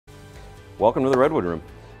Welcome to the Redwood Room.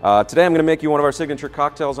 Today I'm going to make you one of our signature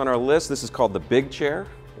cocktails on our list. This is called the Big Chair.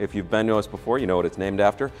 If you've been to us before, you know what it's named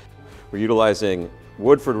after. We're utilizing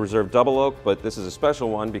Woodford Reserve Double Oak, but this is a special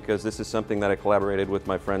one because this is something that I collaborated with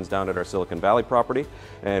my friends down at our Silicon Valley property,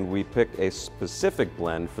 and we picked a specific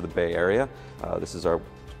blend for the Bay Area. This is our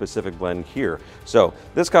specific blend here. So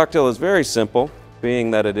this cocktail is very simple,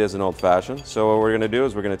 being that it is an old-fashioned. So what we're going to do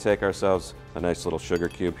is we're going to take ourselves a nice little sugar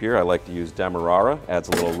cube here. I like to use Demerara, adds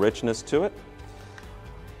a little richness to it.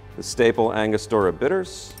 The staple Angostura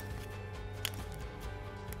bitters.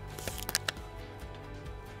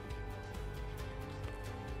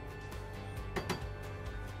 A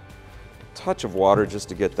touch of water just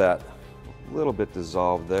to get that a little bit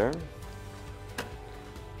dissolved there.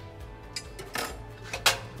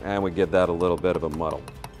 And we give that a little bit of a muddle.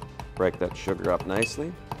 Break that sugar up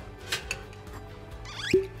nicely.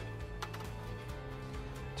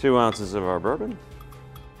 2 ounces of our bourbon.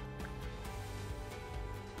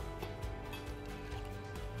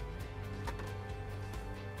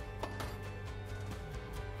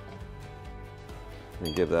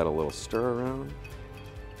 And give that a little stir around.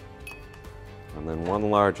 And then 1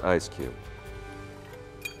 large ice cube.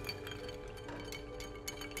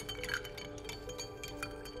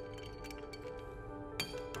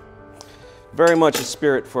 Very much a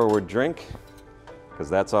spirit-forward drink, because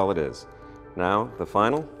that's all it is. Now, the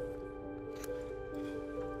final.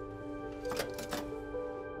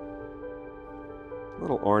 A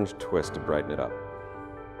little orange twist to brighten it up.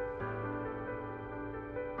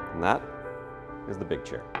 And that is the Big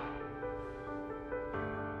Chair.